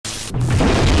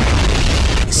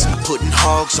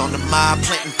hogs on the mob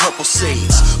planting purple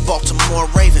seeds. Baltimore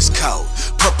Ravens coat,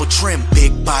 purple trim,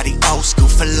 big body, old school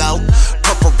float.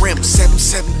 Purple rim,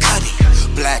 7-7 cutty,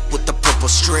 black with the purple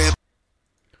strip.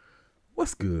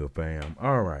 What's good, fam?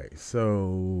 All right,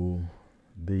 so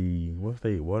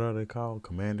what are they called?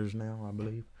 Commanders now, I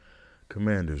believe.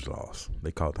 Commanders lost.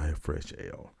 They called the fresh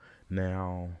L.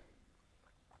 Now,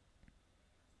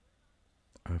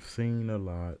 I've seen a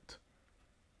lot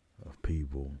of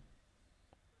people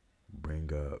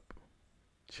bring up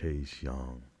Chase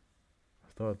Young.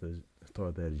 Start that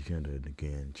agenda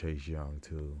again. Chase Young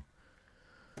to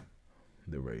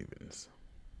the Ravens.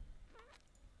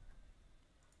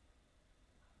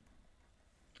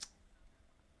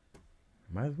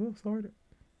 Might as well start it.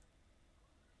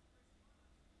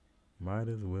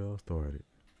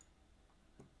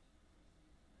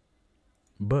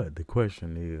 But the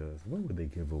question is, what would they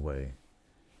give away?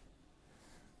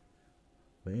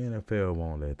 The NFL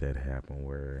won't let that happen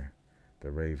where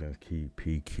the Ravens keep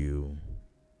PQ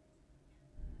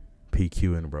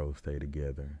and Rose stay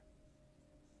together.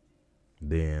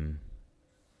 Then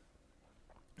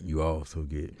you also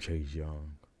get Chase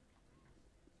Young.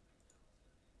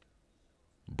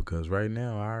 Because right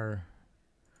now our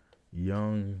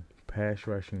young pass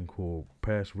rushing core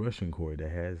that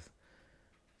has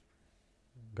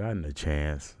gotten a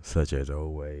chance, such as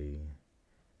Owe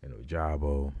and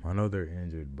Ojabo. I know they're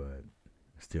injured, but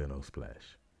still no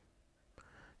splash.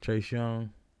 Chase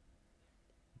Young,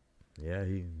 yeah,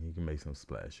 he can make some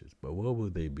splashes. But what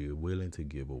would they be willing to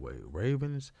give away?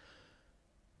 Ravens,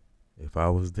 if I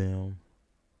was them,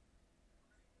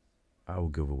 I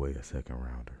would give away a second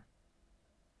rounder.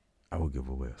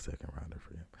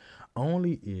 For him.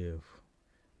 Only if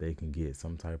they can get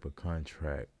some type of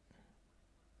contract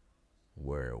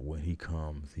where when he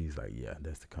comes, he's like, yeah,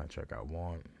 that's the contract I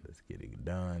want. Let's get it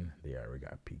done. They already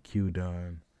got PQ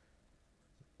done.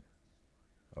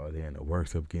 Or they're in the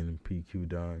works of getting PQ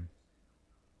done.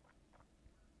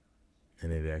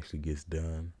 And it actually gets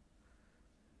done.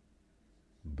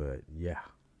 But, yeah.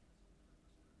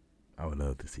 I would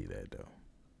love to see that, though.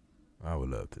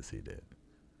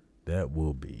 That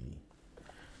will be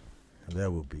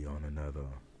on another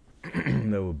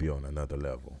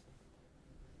level.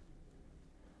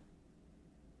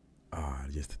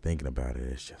 Just thinking about it,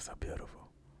 it's just so beautiful.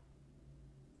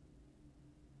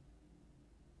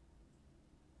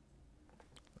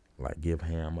 Like, give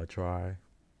Ham a try.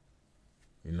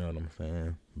 You know what I'm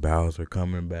saying? Bowser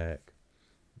coming back.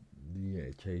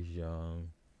 Yeah, Chase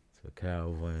Young, so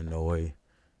Calvin, Noy,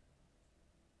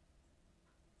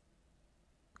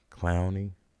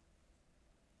 Clowney,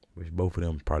 which both of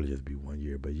them probably just be 1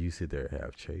 year, but you sit there and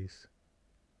have Chase.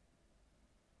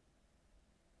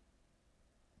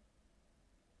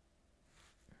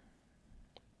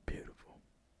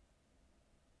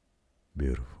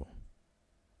 Beautiful.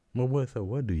 Well,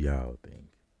 what do y'all think?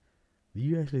 Do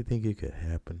you actually think it could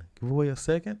happen? Give away a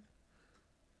second?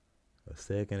 A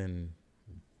second and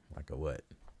like a what?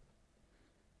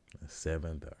 A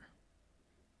seventh or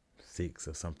sixth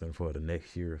or something for the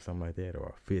next year or something like that,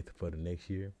 or a fifth for the next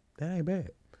year. That ain't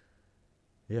bad.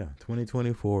 Yeah,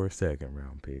 2024 second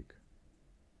round pick.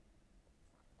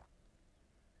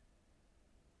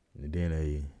 And then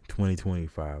a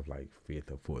 2025 like fifth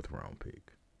or fourth round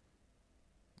pick.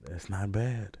 That's not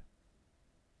bad.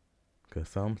 Because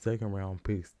some second round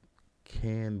picks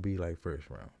can be like first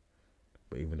round.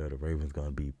 But even though the Ravens going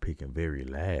to be picking very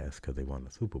last because they won the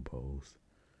Super Bowls.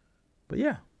 But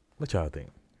yeah, what y'all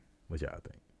think?